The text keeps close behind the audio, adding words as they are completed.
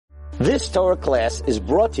This Torah class is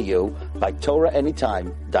brought to you by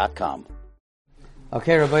TorahAnytime.com.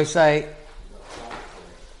 Okay, Rabbi Say,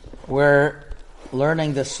 we're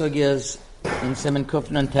learning the sugyas in Siman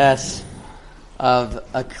Kufnan Tes of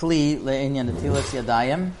a kli le'inyan Netilat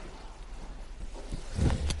Yadayim.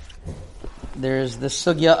 There's the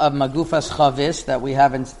sugya of magufas chavis that we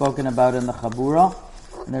haven't spoken about in the Chabura.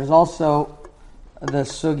 And there's also the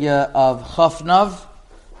sugya of chafnav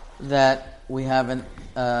that we haven't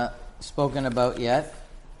spoken about yet.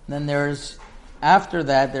 And then there's, after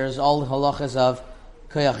that, there's all the halachas of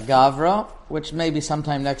koyach gavra, which maybe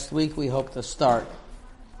sometime next week we hope to start.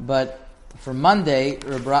 But for Monday,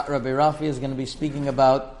 Rabbi Rafi is going to be speaking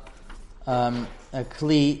about a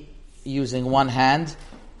kli using one hand,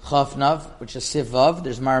 chafnav, which is sivav.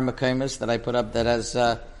 There's Mara Mekaymis that I put up that has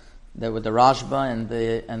that with the Rashba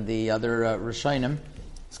and the other Rishonim.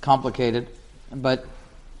 It's complicated, but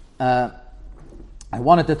I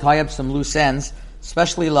wanted to tie up some loose ends,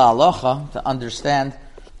 especially la halacha, to understand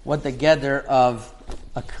what the gather of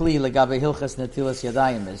a kli legabe hilchas netilas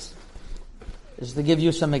yadayim is. Just to give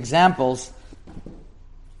you some examples,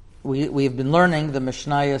 we've been learning the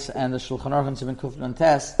Mishnayos and the Shulchan Aruch and Siman Kufnan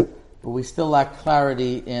Tes, but we still lack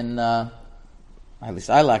clarity in, at least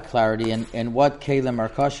I lack clarity in what kelim are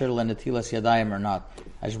kosher lenetilas yadayim or not.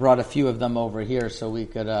 I just brought a few of them over here so we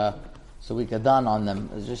could don on them.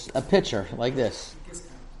 It's just a picture like this.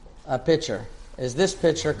 A picture. Is this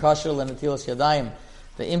picture kosher lenetilas yadayim?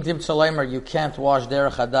 The imtim tzolaimer, you can't wash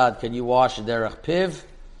derech hadad. Can you wash derech piv?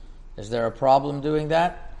 Is there a problem doing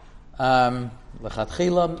that?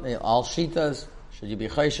 Lechatchila, all shitas, should you be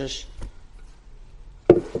chayshish?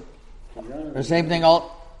 The same thing.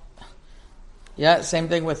 Same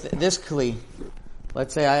thing with this kli.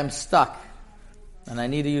 Let's say I am stuck and I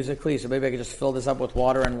need to use a kli, so maybe I can just fill this up with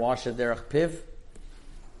water and wash it derech piv.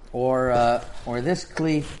 Or this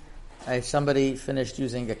kli, somebody finished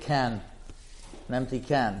using a can, an empty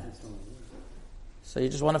can. So you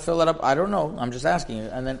just want to fill it up. I don't know. I'm just asking you.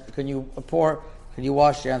 And then can you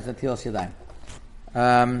wash your hands in netilas yadayim?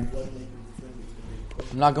 I'm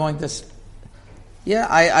not going to. Yeah,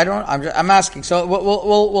 I don't. I'm asking. So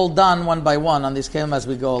we'll don one by one on these kelim as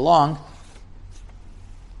we go along.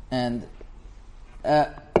 And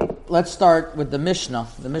let's start with the Mishnah.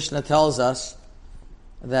 The Mishnah tells us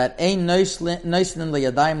that ein noisnin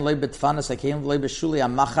liyadayim loy betfanas hakelim loy b'shuli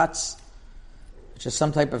amachatz, which is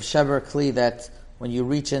some type of shever kli that when you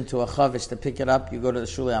reach into a chavis to pick it up, you go to the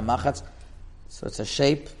shuli amachatz. So it's a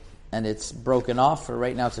shape and it's broken off. For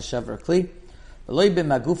right now, it's a shever kli.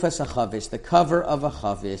 The cover of a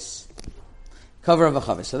chavis. Cover of a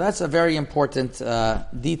chavis. So that's a very important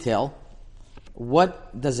detail.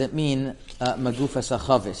 What does it mean, magufas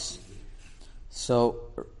chavis? So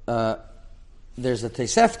there's a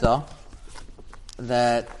Tosefta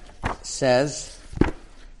that says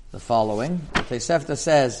the following. The Tosefta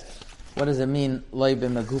says, what does it mean, loy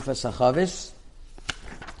b'magufas chavis?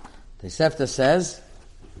 Tosefta says,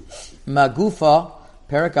 magufa,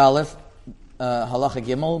 perak aleph, halacha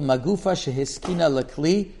gimel, magufa shehiskina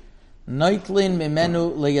lekli, noitlin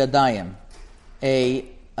mimenu leyadayim.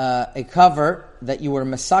 A cover that you were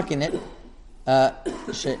masakin it,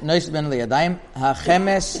 noitlin leyadayim,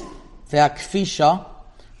 hachemes ve'akfisha,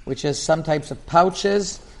 which is some types of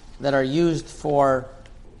pouches that are used for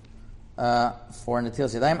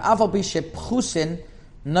netilas yadayim. Afal pi shepchusin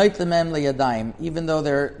noitlin mem leyadayim, even though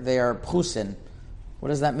they are pchusin. What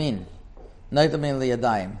does that mean? Noitlin mem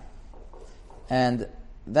leyadayim. And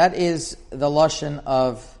that is the lashon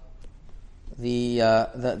of the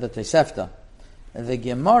Tosefta. The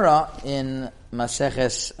Gemara in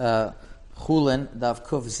Maseches Chulin Daf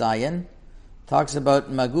Kuf Zayin talks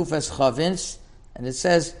about magufas chavins, and it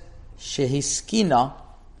says shehiskina,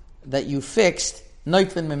 that you fixed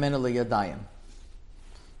noitlin mimenu liyadayim.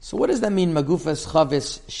 So what does that mean? Magufas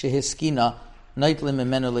chavis shehiskina noitlin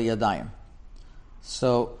mimenu liyadayim.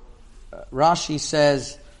 So Rashi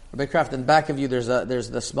says. Rabbi Kraft, in the back of you, there's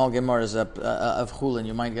the small Gemara of Chulin.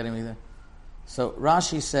 You mind getting me there? So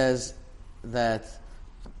Rashi says that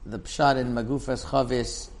the pshat in magufas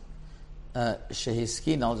chavis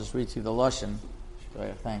shehiskin. I'll just read to you the lashon.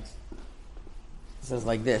 Thanks. It says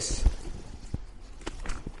like this.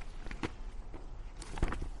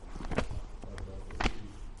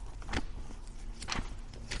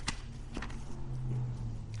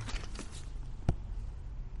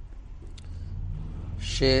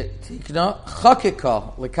 Shetikna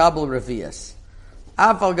chakika lekabel revias.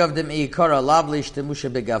 Afal gavdim eikara lavlish temusha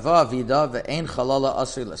begava vida ve'ein chalala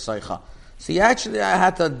asri l'soicha. So I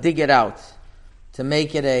had to dig it out to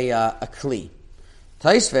make it a kli.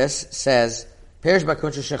 Taisves says, Perish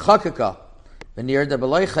bakuncha shechakika. V'nir de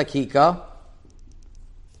beloy chakika,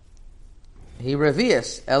 he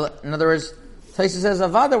revius. In other words, Taisa says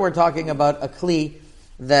avada. We're talking about a kli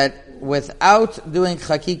that without doing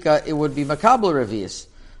chakika it would be makabel revius,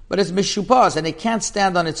 but it's mishupas and it can't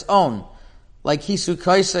stand on its own, like hisu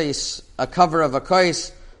kaisais, a cover of a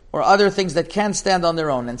kais, or other things that can't stand on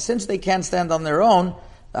their own. And since they can't stand on their own,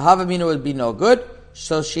 the havamina would be no good.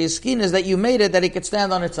 So she's keen is that you made it that it could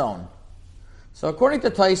stand on its own. So according to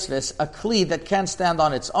Taisvis, a kli that can't stand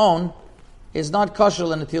on its own is not kosher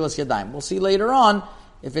l'netilas yadayim. We'll see later on,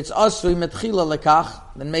 if it's asui metchila lekach,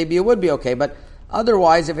 then maybe it would be okay. But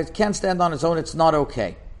otherwise, if it can't stand on its own, it's not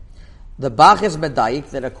okay. The Bach is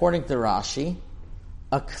medayik that according to Rashi,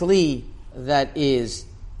 a kli that is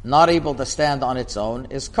not able to stand on its own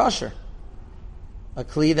is kosher. A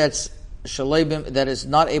kli that's shalebim, that is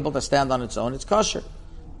not able to stand on its own, it's kosher.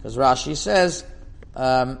 Because Rashi says,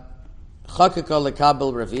 chakika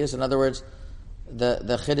lekabel revius. In other words,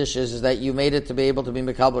 the chiddush is that you made it to be able to be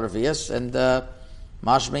mekabel revius, and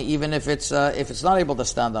mashme, even if it's not able to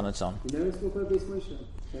stand on its own. You never spoke about base Moshe.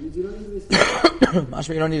 That means you don't need a base Moshe.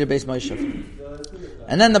 Mashme, you don't need a base Moshe.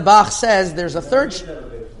 And then the Bach says there's a third.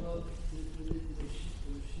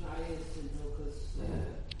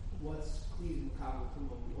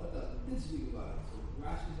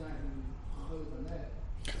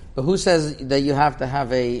 But who says that you have to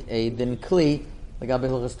have a din kli legabe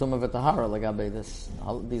hilchos tumah v'tahara legabe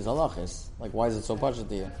these halachas? Like, why is it so pashut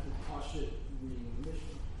to you?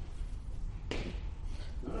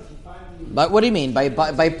 But what do you mean by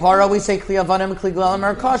para? We say kli avanim, kli glalim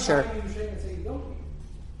are kosher.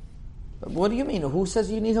 What do you mean? Who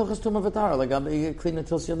says you need hilchos tumah v'tahara legabe kli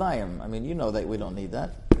netilas yadayim? I mean, you know that we don't need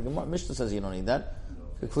that. The Mishnah says you don't need that.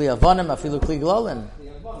 Kli avanim afilu kli glalim.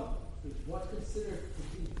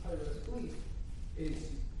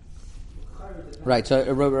 Right. So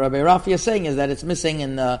Rabbi Rafi is saying is that it's missing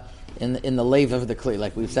in the lave of the kli,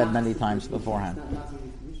 like we've said many times beforehand.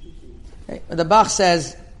 Okay. The Bach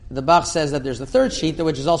says that there's the third sheet,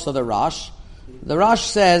 which is also the Rosh. The Rosh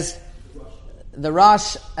says, the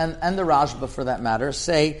Rosh and the Rashba, for that matter,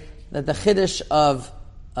 say that the chiddush of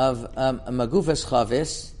magufas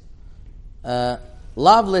chavis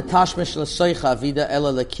lav letashmish lesoicha vida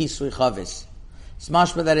ela lekisui chavis. It's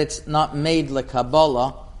mashma that it's not made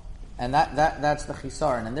lekabbalah. And that's the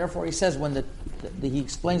chisaron. And therefore he says, when he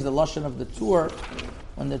explains the lashon of the Tur,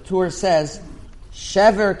 when the Tur says,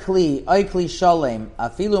 Shever kli, oy kli shalem,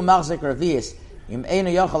 afilu machzik ravius, im einu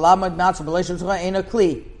yochel amad matzah b'leishim tzchuah einu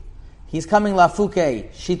kli. He's coming lafuke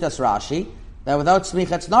shitas Rashi, that without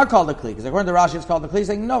smicha it's not called a kli. Because according to Rashi it's called a kli. He's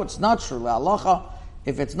saying, no, it's not true. Halacha,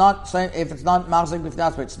 if it's not machzik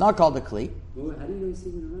b'fnatz, it's not called a kli. Well, how do you know he's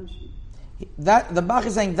saying the Rashi? That the Bach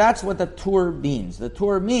is saying that's what the Tur means. The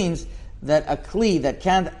Tur means that a kli that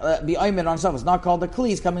can't be oimed on itself is not called a kli.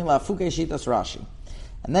 Is coming lafuke shitas Rashi,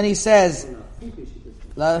 and then he says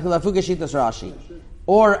lafuke shitas Rashi,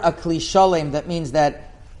 or a kli shalem. That means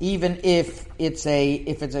that even if it's a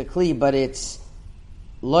kli, but it's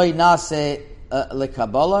loy nase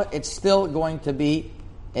lekabbalah, it's still going to be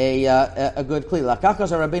a good kli. Lakachas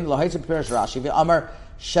harabin lohaitz perish Rashi v'amar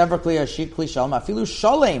shever kli ashik kli shalem afilu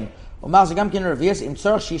shalem. Umazigam kin revius im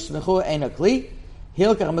tzarch shishmechu ein akli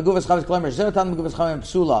hilkach meguvas chavis klomer zeratan meguvas chavis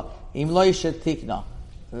psula im loy shetikna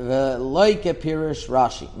loy kepirish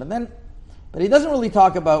Rashi. But he doesn't really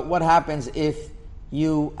talk about what happens if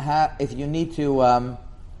you need to have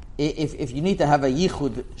a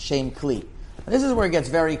yichud shem kli. And this is where it gets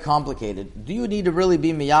very complicated. Do you need to really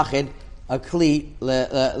be miyachid a kli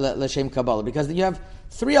l'shem kabbalah? Because you have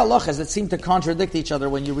three halachas that seem to contradict each other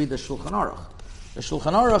when you read the Shulchan Aruch. The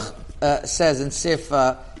Shulchan Aruch says in Sif,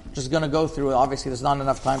 just going to go through it. Obviously, there's not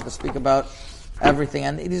enough time to speak about everything,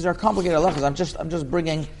 and these are complicated halachas. I'm just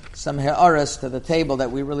bringing some he'aras to the table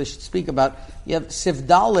that we really should speak about. You have Sif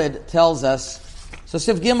Dalid tells us. So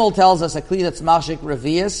Sif Gimel tells us a kli that's mashik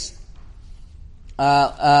revius.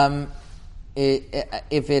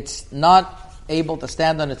 If it's not able to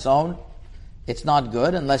stand on its own, it's not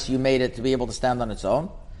good unless you made it to be able to stand on its own.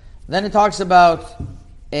 Then it talks about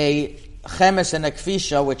a chemes and a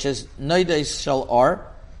kfisha, which is noides shel or,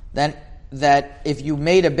 then that if you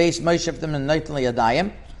made a base moshe them in noitli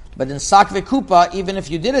yadayim, but in sak v'kupa, even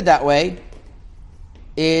if you did it that way,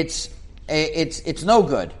 it's no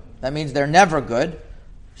good. That means they're never good.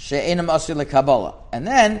 She'enam asu lekabbalah.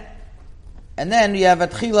 And then you have a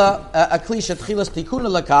kli shetchilas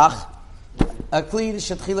tikuna lekach, a kli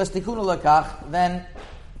shetchilas tikuna lekach. Then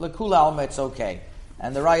lekula alma it's okay.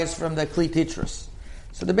 And the raya is from the kli titrus.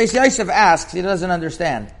 So the Beis Yosef asks, he doesn't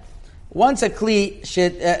understand. Once a kli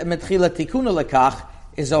metchila tikuna lekach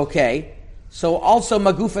is okay, so also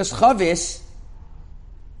magufas chavis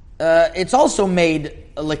it's also made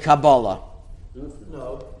lekabala.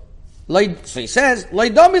 No. So he says,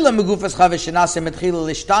 "Loidami lemegufas chavish shenasem etchila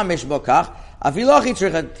lishtamish bokach afilo achi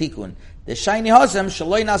tzricha tikun the shiny hasem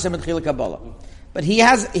shaloi nasem etchila kabala." But he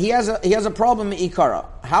has a problem in ikara.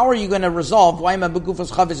 How are you going to resolve why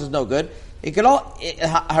megufas chavis is no good? It could all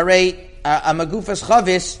hare a megufas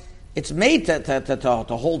chavis. It's made to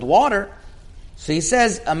hold water. So he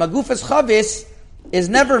says a megufas chavis is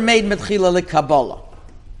never made metchila lekabala.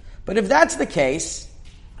 But if that's the case,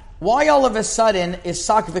 why all of a sudden is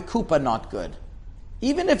sak v'kupa not good?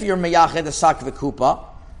 Even if you're meyached a sak v'kupa,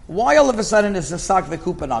 why all of a sudden is the sak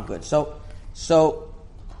v'kupa not good? So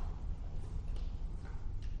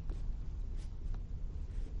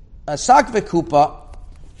a sak v'kupa,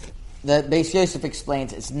 the Beis Yosef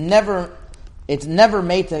explains, it's never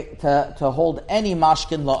made to hold any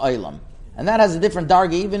mashkin la'olam, and that has a different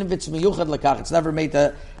darga. Even if it's miyuchad lekach, it's never made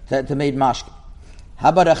to made mashkin. How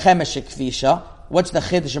about a chemesh kfisha? What's the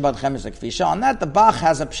chiddush about chemesh kfisha? On that, the Bach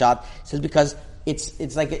has a pshat. He says because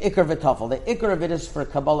it's like an ikar v'tafel. The ikar of it is for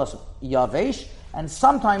kabbalas yavesh, and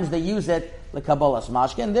sometimes they use it like kabbalas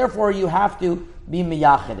mashkin, and therefore you have to be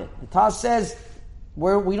miyachid it. The Taz says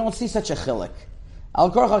we don't see such a chilik. Al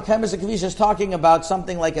korcha chemesh kfisha is talking about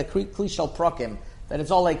something like a klishal prakim, that it's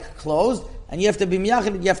all like closed, and you have to be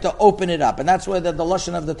miyachid, you have to open it up. And that's where the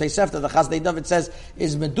lashon of the Tosefta, the Chazdei David says,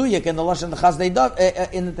 is meduyik, and the lashon of the Chazdei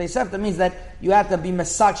David, in the Tosefta means that you have to be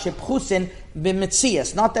mesak shepchusin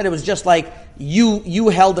b'metzias. Not that it was just like, you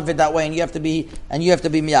held of it that way, and you have to be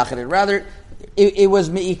miyachid. Rather, it was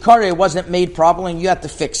me'ikare, it wasn't made properly, and you have to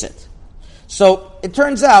fix it. So, it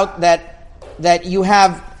turns out that you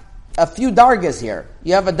have a few dargas here.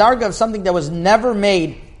 You have a darga of something that was never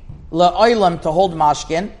made la'olam to hold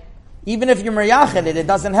mashkin. Even if you're meyached it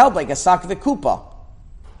doesn't help, like a sak v'kupa.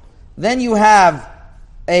 Then you have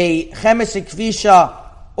a chemes kvisha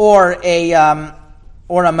or a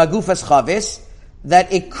magufas chavis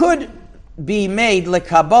that it could be made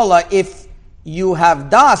lekabala if you have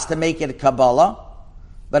das to make it kabbalah,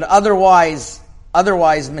 but otherwise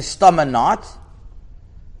mistama not.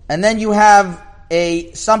 And then you have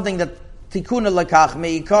something that tikuna lekach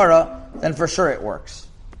meikara, then for sure it works.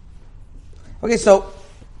 Okay, so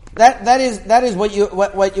that is what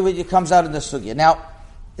comes out of the sugya. Now,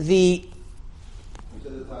 you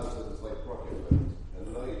said the Taz says it's like prokim,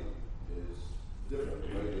 and night is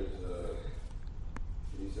different. Night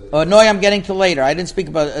is. Oh, no, I'm getting to later. I didn't speak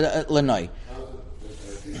about Lanoi.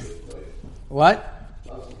 What?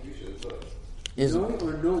 Is Noi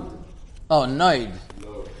or Nod? Oh, Noid.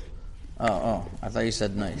 Oh, I thought you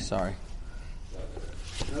said Noi. Sorry.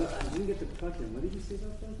 I didn't get the question. What did you say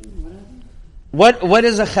about question? What happened? What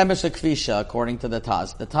is a chemes kvisha according to the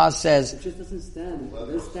Taz? The Taz says it just doesn't stand.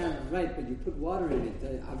 It does stand right, but you put water in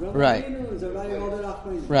it. Right.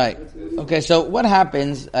 Right. Okay, so what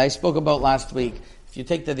happens? I spoke about last week. If you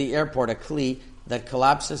take to the airport a kli that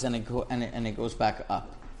collapses and it goes back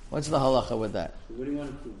up, what's the halacha with that? What do you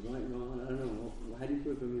want to prove? I don't know. How do you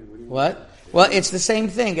prove from here? What? Well, it's the same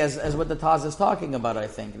thing as what the Taz is talking about. I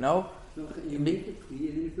think no. So you make a kli and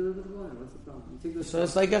then you fill it with water. What's the problem? So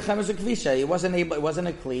it's like a chemes kvisha. It wasn't a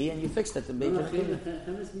kli, and you fixed it to make it.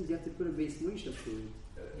 Chemes means you have to put a base moishav to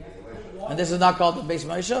it. And this is not called the base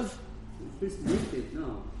moishav?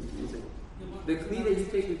 No. The kli that you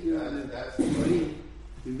take with your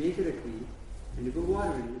you make it a kli and you put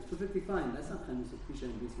water in it. It's perfectly fine. That's not chemes kvisha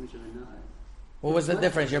and base moishav and not. What was the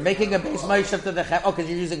difference? You're making a base moishav to the chem. Oh, because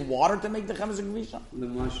you're using water to make the chemes kvisha. The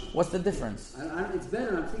moishav. What's the difference? It's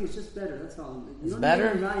better. I'm saying it's just better. That's all. It's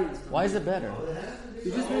better. Why is it better?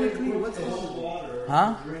 You just made it clean. What's the water?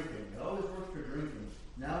 Huh? Drinking. It always works for drinking.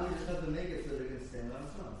 Now we just have to make it so that it can stand on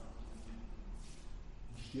its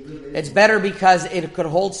own. It's better because it could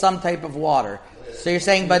hold some type of water. So you're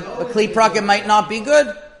saying, but a kli prakim might not be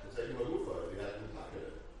good?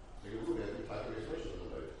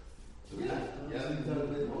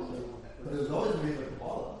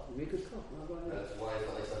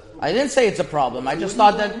 I didn't say it's a problem. I just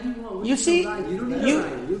thought that you see, you don't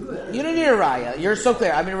need a raya. You're so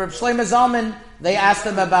clear. I mean, Reb Shlomo Zalman, they asked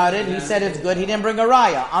him about it. He said it's good. He didn't bring a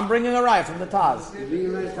raya. I'm bringing a raya from the Taz.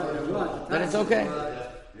 Then it's okay.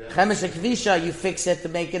 Chemesh kvisha, you fix it to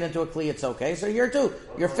make it into a kli. It's okay. So here too,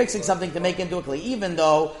 you're fixing something to make it into a kli, even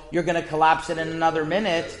though you're going to collapse it in another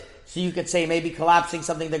minute. So you could say maybe collapsing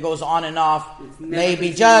something that goes on and off,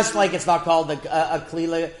 maybe just like it's not called a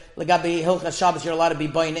kli legabi hilchas Shabbos. You're allowed to be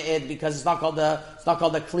buying it because it's not called a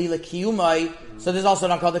kli lekiyumai. So there's also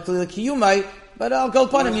not called a kli lekiyumai. But I'll go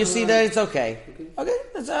upon him. You see that it's okay. Okay,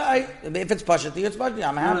 that's if it's pashut, it's pashut.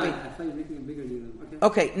 I'm happy. I thought you're making a bigger deal.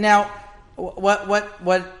 Okay, now what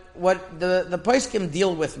the poskim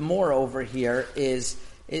deal with more over here is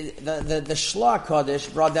the Shla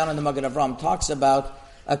Kodesh brought down in the Magen Avram talks about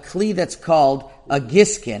a kli that's called a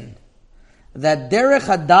giskin, that derech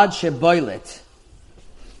hadad sheboilet.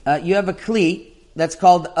 You have a kli that's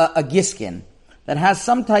called a giskin that has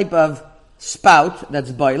some type of spout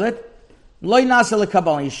that's boilet. Loy nasa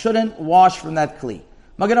lekabal. You shouldn't wash from that kli.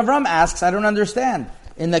 Magen Avram asks, I don't understand.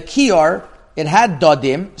 In the kior, it had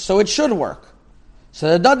dodim, so it should work.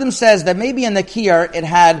 So the dodim says that maybe in the kior it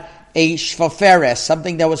had a shvaferes,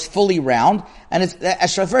 something that was fully round, and it's a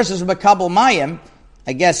shvaferes is makabel mayim.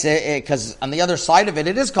 I guess because on the other side of it,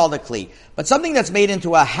 it is called a kli. But something that's made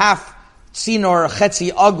into a half tzinor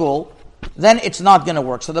chetzi agul, then it's not going to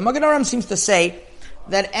work. So the Magen Avram seems to say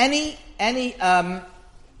that any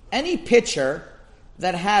pitcher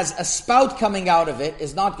that has a spout coming out of it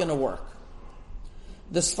is not going to work.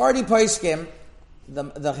 The Sephardi poskim,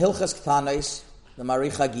 the Hilchas Ktanos, the Mari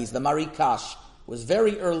Chagiz, the Mari Kash, was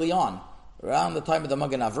very early on, around the time of the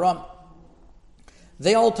Magen Avram.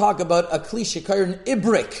 They all talk about a kli shekar, an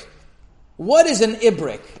ibrik. What is an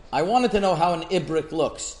ibrik? I wanted to know how an ibrik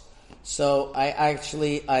looks. So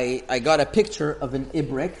I got a picture of an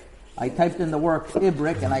ibrik. I typed in the word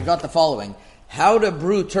ibrik and I got the following: how to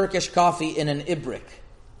brew Turkish coffee in an ibrik.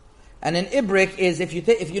 And an ibrik is if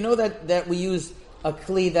you know that we use a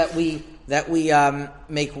kli that we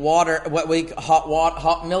make water,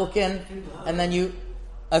 hot milk in, and then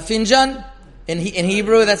a finjan in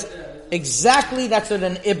Hebrew. That's what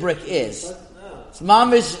an ibrik is.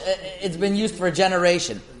 It's been used for a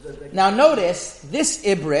generation. Now notice, this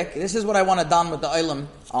ibrik, this is what I want to don with the oilam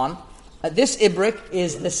on. This ibrik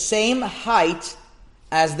is the same height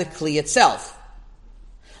as the kli itself.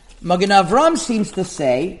 Magen Avram seems to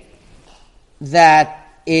say that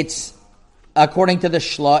it's, according to the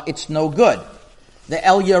Shla, it's no good. The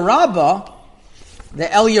El Yerabba,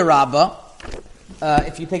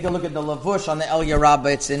 if you take a look at the Lavush on the El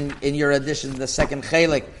Yerabba, it's in your edition, the second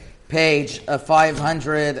chelik, page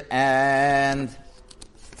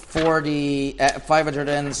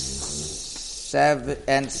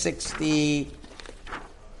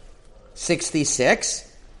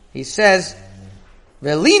He says,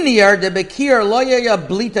 "Velinier de bekir loya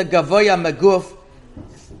blita gavoya meguf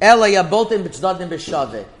elaya boltin b'tzdadim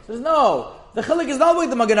b'shaveh." Says no, the chilik is not what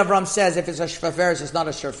the Magen Avram says. If it's a shvaferis, it's not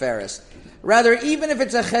a shvaferis. Rather, even if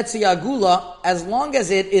it's a chetzi agula, as long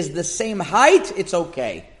as it is the same height, it's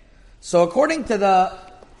okay. So according to the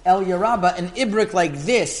El Yerabba, an ibrik like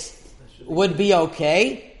this would be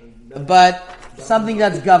okay, but something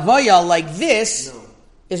that's gavoya like this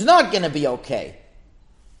is not going to be okay.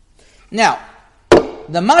 Now,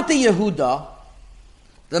 the Mata Yehuda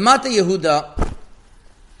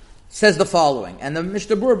says the following, and the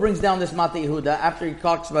Mishnah Berurah brings down this Mata Yehuda after he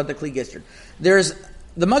talks about the Kli Gisher.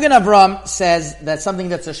 The Magen Avram says that something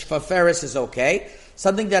that's a shvaferis is okay,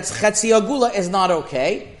 something that's chetzi agula is not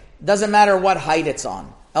okay. Doesn't matter what height it's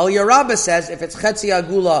on. El Yerabba says if it's chetzi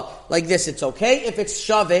agula like this, it's okay. If it's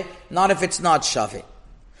shaveh, not if it's not shaveh.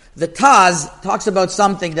 The Taz talks about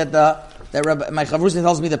something that my Chavrusa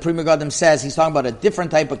tells me the Pri Megadim says he's talking about a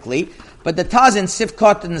different type of kli. But the Taz in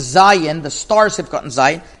Sifkot and Zayin, the star Sifkot and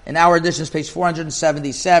Zayin, in our editions, page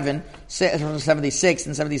 476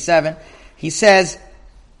 and 77, he says,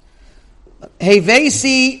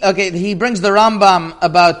 Hevesi, okay, he brings the Rambam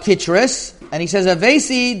about Titris, and he says,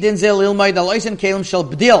 Hevesi dinzel ilmaid al oisen kelim shel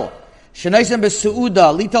bdil, shenaisen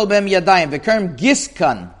besuuda, lital bem yadayim, vekerm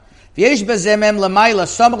giskan, v'yesh bezemem lamayla,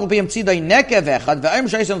 samach b'yem tzidai nekev echad, v'ayim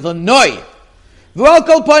shenaisen l'noi, v'al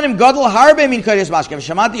kol ponim godel harbe min kodesh mashke,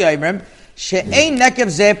 v'shamati yoimrim, she'ein nekev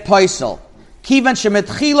ze poisel, kivan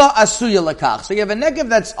shemetchila asuya lekach. So you have a nekev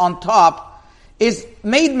that's on top, is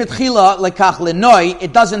made metchila lekach l'noi,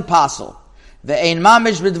 it doesn't passel. Ve'ein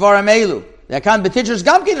mamish b'dvaram elu. According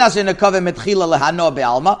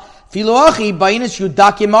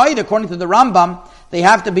to the Rambam, they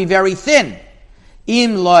have to be very thin.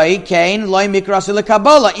 Im loy kain loy mikrasu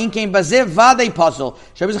lekabala in kain bazev vade puzzle.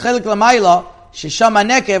 Shabbos chelik lamayla sheshama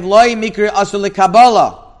nekev loy mikrasu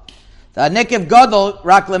lekabala. The nekev gadol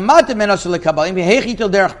rak lematim menasu lekabala. Im hechitel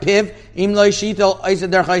derech piv im loy shitel oiser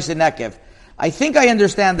derech oiser nekev. I think I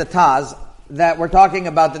understand the Taz that we're talking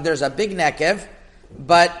about that there's a big nekev,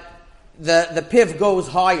 but the piv goes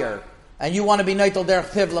higher, and you want to be neitel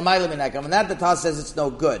derech piv l'mayla min nekev, and that the Taz says it's no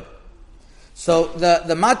good. So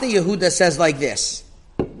the Mata Yehuda says like this: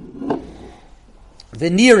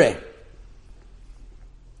 V'nire.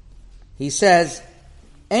 He says,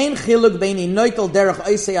 "Ein chiluk beini neitel derech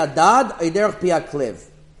oisei adad or derech pia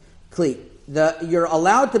kli." You're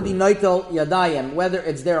allowed to be neitel yadayim, whether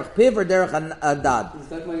it's derech piv or derech adad. Is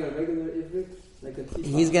that like a regular ivrik?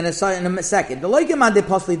 he's going to say in a second. The loikeman de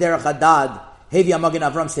posli derech hadad hevi Magen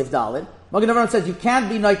Avram sif dalid. Magen Avram says you can't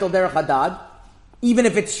be noitel derech hadad even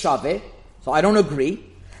if it's shaveh. So I don't agree.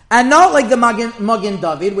 And not like the Magen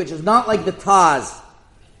David, which is not like the Taz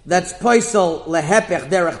that's poisel lehepech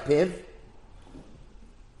derech piv.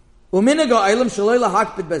 Uminago aylam shaloi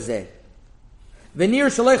lahakpid bazeh. Venir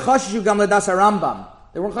shaloi chashishu gam ledas Rambam.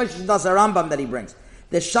 There were chashish das Rambam that he brings.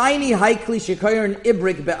 The shiny high kli shekayon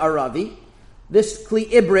ibrik be'aravi. This kli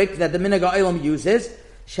ibrik that the Minago aylam uses.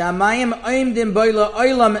 Shamayim oimdim boila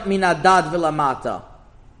aylam min adad v'lamata.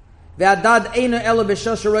 Ve'adad einu elo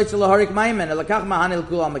b'shosh roitz laharik maimen elakach mahanil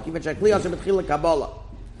kulam kiven shakli aser b'tchila kabbalah.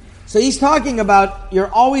 So he's talking about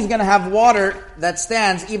you're always going to have water that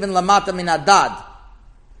stands even lamata min adad.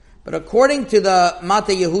 But according to the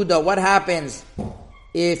Mata Yehuda, what happens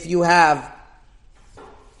if you have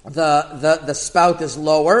the spout is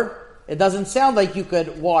lower? It doesn't sound like you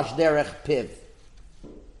could wash derech piv.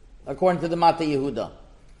 According to the Mata Yehuda.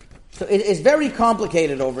 So it is very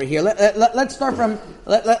complicated over here. Let's start from,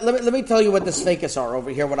 let me tell you what the sfeikas are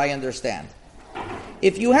over here, what I understand.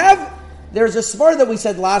 If you have, there's a svar that we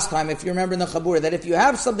said last time, if you remember in the Chabur, that if you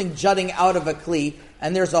have something jutting out of a kli,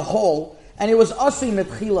 and there's a hole, and it was asi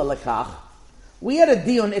mitchila lekach, we had a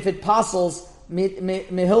dion if it passes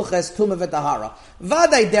mihilches tumah v'tahara.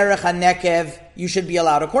 Vaday derech hanekev, you should be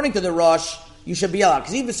allowed. According to the Rosh, you should be allowed.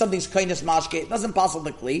 Because even if something's kindness mashke, it doesn't pass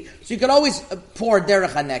the kli, so you can always pour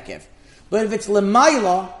derech hanekev. But if it's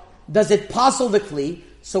lemaila, does it pass the kli?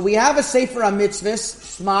 So we have a sefer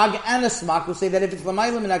mitzvahs, smag and a smak, who say that if it's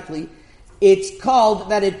lemaila min kli, it's called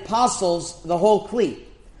that it passes the whole kli.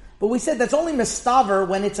 But we said that's only mistaver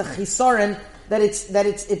when it's a chisaron, that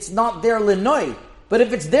it's not there linoi. But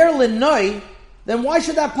if it's there linoi, then why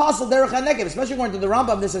should that pass derech hanekev? Especially according to the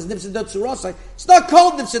Rambam, this is nipsidat surasai. It's not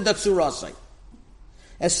called nipsidat surasai.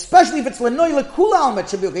 Especially if it's lenoi lekula alma, it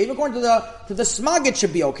should be okay. Even according to the smag, it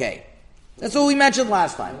should be okay. That's what we mentioned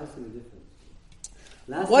last time.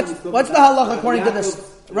 What's the halacha according to this?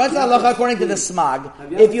 What's the halacha according to the smag?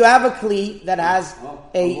 If you have a kli that has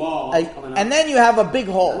and then you have a big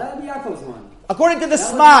hole. According to the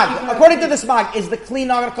smag, is the kli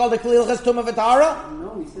not called the kli l'ches tumah v'tahara?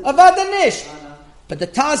 No, he said Avad danish. But the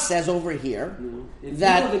Taz says over here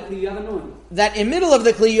that in middle of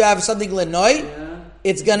the kli you have something lenoi. Yeah.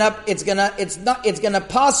 It's gonna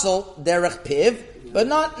passel derech piv, but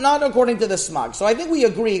not according to the smag. So I think we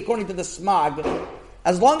agree according to the smag,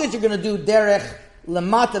 as long as you're going to do derech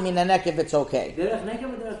lemata min hanekev, it's okay. Derech nekev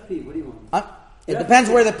or derech piv? What do you want? It depends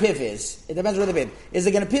where the piv is. It depends where the piv is.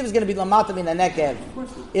 The piv is going to be lamata min hanekev.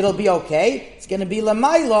 It'll be okay. It's going to be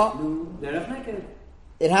lamaila. Derech nekev.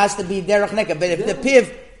 It has to be derech nekev. But if the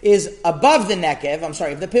piv is above the nekev,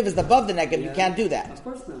 if the piv is above the nekev, you can't do that. Of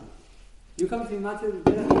course not. You come to Mata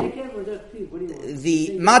derech nekev or derech piv? What do you want?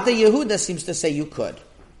 The Mata Yehuda seems to say you could.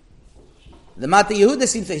 The Mata Yehuda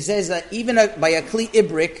he says that even by a kli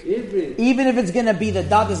ibrik, even if it's going to be the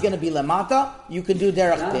dot is going to be lamata, you can do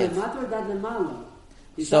derech piv.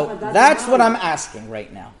 So that's what I'm asking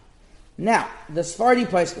right now. Now the Sfardi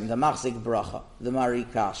poskim, the Machzik Bracha, the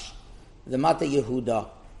Marikash, the Mata Yehuda,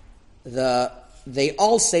 they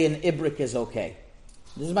all say an ibrik is okay.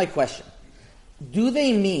 This is my question. Do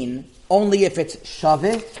they mean only if it's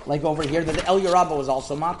shaveh, like over here, that the El Yerabah was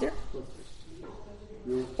also matir?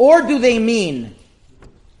 Or do they mean,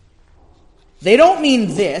 they don't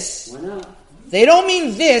mean this. Why not? They don't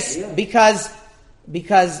mean this because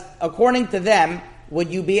according to them, you're going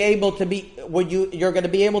to be able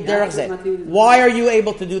derech zeh. Why are you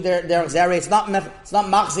able to do derech zeh? It's not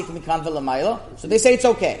machzik mikan v'lamayla. So they say it's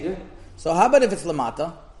okay. Yeah. So how about if it's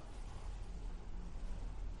lamata?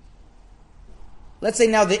 Let's say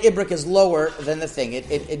now the ibrik is lower than the thing.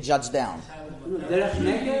 It juts down. Derech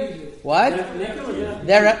nekev? What? Derech nekev or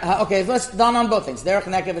derech piv? Okay, let's down on both things. Derech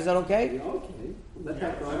nekev, is that okay? Yeah, okay. Let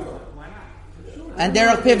that go. And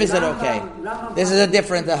derech piv, is it okay? This is a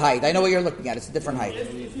different height. I know what you're looking at. It's a different height.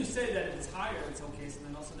 If you say that it's higher, it's okay. So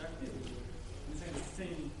then also derech piv. You say it's the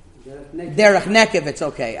same. Derech nekev, it's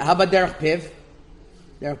okay. How about derech piv?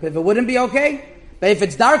 Derech piv, it wouldn't be okay? But if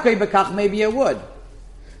it's darkei bekach, maybe it would.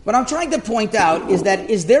 What I'm trying to point out is that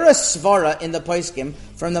is there a svara in the poskim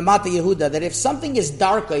from the Mata Yehuda that if something is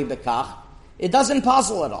darkei bekach, it doesn't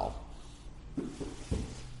passel at all?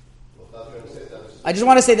 I just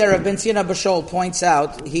want to say that Rav Ben Tzina Bashol points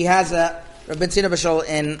out, he has a Rav Ben Tzina Bashol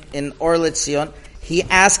in Or L'Tzion, he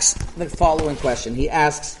asks the following question. He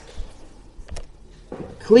asks,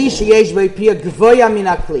 Kli sheyesh be'pia gvoya min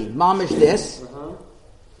hakli. Mamish this.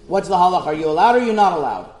 What's the halach? Are you allowed or are you not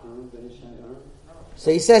allowed?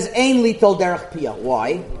 So he says, Ein litol derech pia.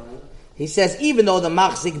 Why? He says, even though the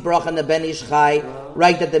machzik bracha and the ben ish chai,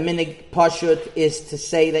 right, that the minig pashut is to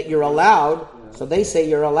say that you're allowed, so they say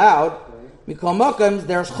you're allowed, mikol mokum,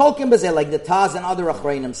 there's cholkim b'zeh, like the Taz and other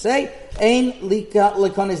achreinim say, ein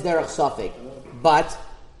likon is derech safek. But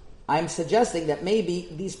I'm suggesting that maybe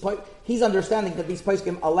he's understanding that these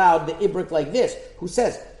poskim allowed the ibrik like this. Who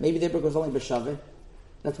says maybe the ibrik was only b'shaveh?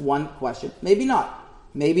 That's one question. Maybe not.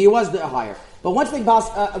 Maybe it was the higher. But once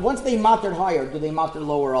they matter higher, do they matter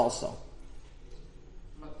lower also?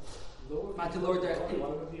 Matter lower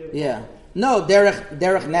derech. Yeah. No, derech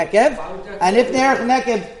nekev. And if derech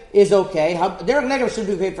nekev is okay, derech nekev should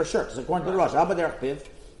be okay for sure. Because according to the Rosh, how about derech piv?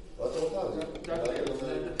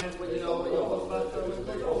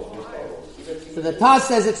 So the Taz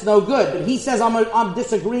says it's no good, but he says I'm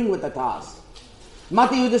disagreeing with the Taz.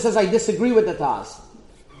 Mati Yehuda says I disagree with the Taz.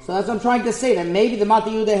 So that's what I'm trying to say, that maybe the Mati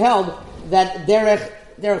Yehuda held that derech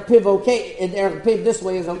piv okay, and derech piv this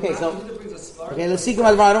way is okay. So okay, let's see.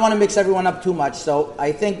 I don't want to mix everyone up too much. So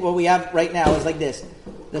I think what we have right now is like this: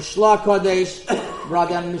 the Shla Kodesh,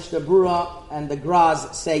 Radam Mishtabura, and the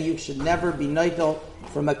Graz say you should never be noitel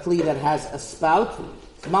from a kli that has a spout.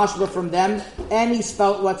 Mashma from them, any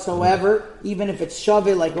spout whatsoever, even if it's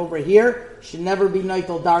shaveh like over here, should never be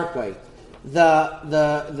noitel darkoi.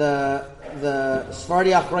 The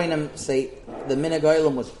Sfardi Achreinim say the minhag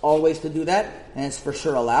olam was always to do that, and it's for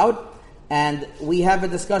sure allowed. And we have a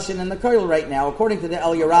discussion in the koil right now. According to the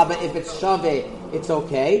El Yerabah, if it's shaveh, it's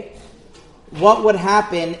okay. What would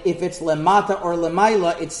happen if it's lemata or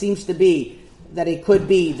lemaila? It seems to be that it could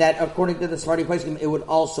be that according to the Sfardi poskim, it would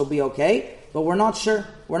also be okay. But we're not sure.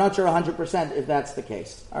 We're not sure 100% if that's the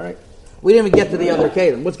case. All right. We didn't even get to the other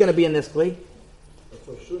kelim. What's going to be in this kli?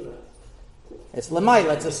 It's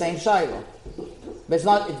lemaila. It's the same shayla. But it's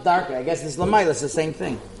not. It's darker. I guess it's lemaila. It's the same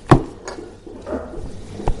thing.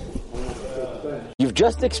 You've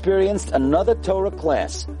just experienced another Torah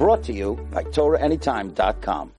class brought to you by TorahAnytime.com.